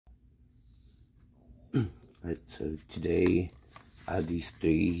Alright, so today I have these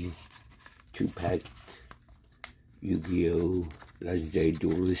 3 2-pack Yu-Gi-Oh! Legendary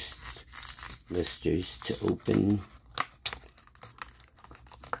Duelist listers to open.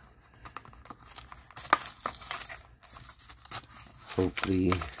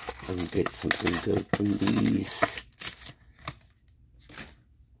 Hopefully I can get something good from these.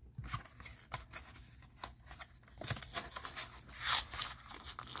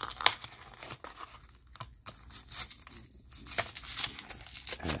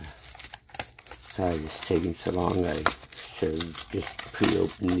 Sorry it's taking so long. I should have just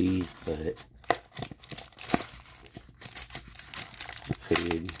pre-opened these, but I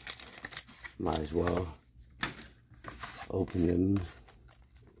figured might as well open them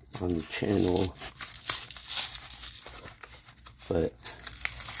on the channel. But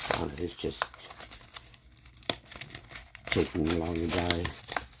I don't know, it's just taking longer than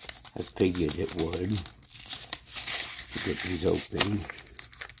I figured it would to get these open.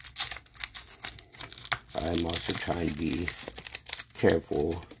 I'm also trying to be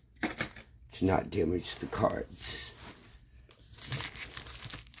careful to not damage the cards.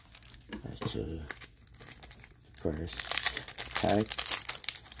 That's the first pack.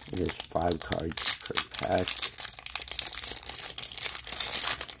 And there's 5 cards per pack.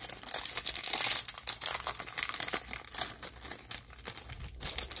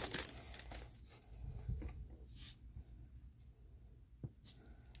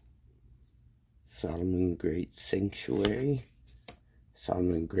 Solomon Great Sanctuary,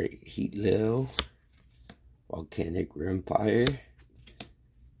 Solomon Great Heat Lil, Volcanic Rimfire,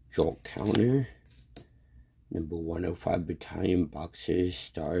 Jolt Counter, number 105 Battalion Boxer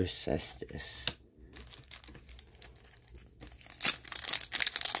Star Cestus.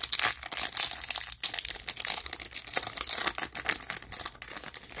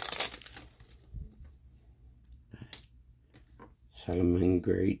 Solomon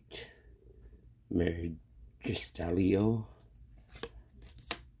Great Magistelio,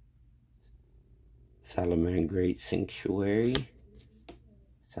 Solomon Great Sanctuary,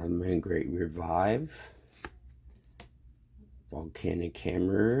 Solomon Great Revive, Volcanic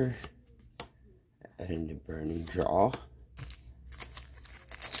Hammer, and the Burning Jaw.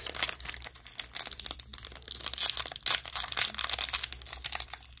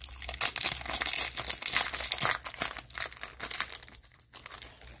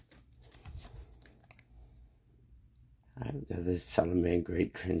 I've got the Solomon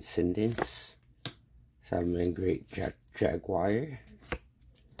Great Transcendence, Solomon Great Jaguar,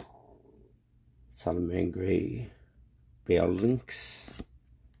 Solomon Great Balinx,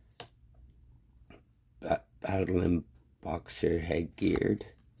 Battling Boxer Headgeared,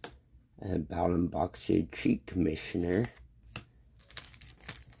 and Battling Boxer Cheat Commissioner.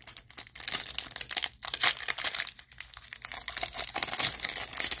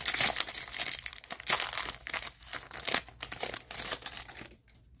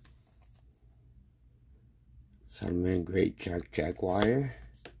 Solomon Great Jaguar,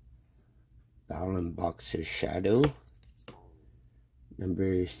 Battling Boxer Shadow,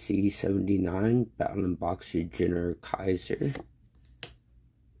 number C79, Battling Boxer General Kaiser,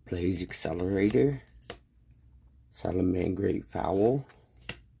 Blaze Accelerator, Solomon Great Fowl.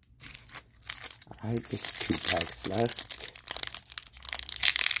 I have just 2 packs left.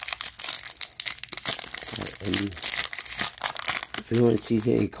 And if anyone sees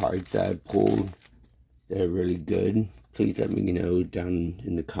any cards that I pulled that are really good, please let me know down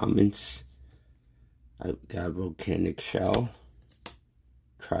in the comments. I've got Volcanic Shell,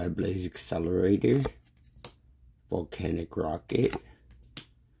 Tri-Blaze Accelerator, Volcanic Rocket,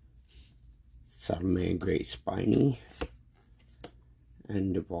 Solomon Great Spiny,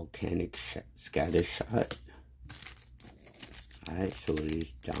 and the Volcanic Scatter Shot. Alright, so it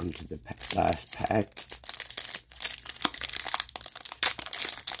is down to the last pack.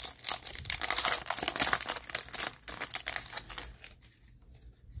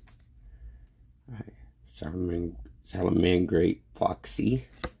 Solomon Great Foxy,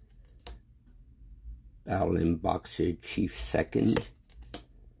 Battling Boxer Chief Second,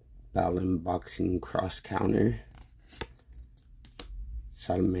 Battling Boxing Cross Counter,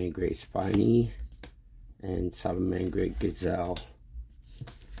 Solomon Great Spiny, and Solomon Great Gazelle.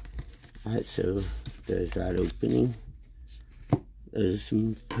 Alright, so there's that opening. There's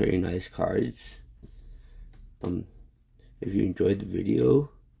some pretty nice cards. If you enjoyed the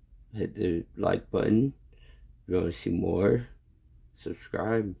video, hit the like button. If you want to see more,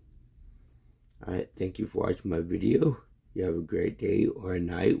 subscribe. Alright, thank you for watching my video. You have a great day or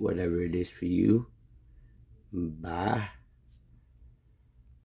night, whatever it is for you. Bye.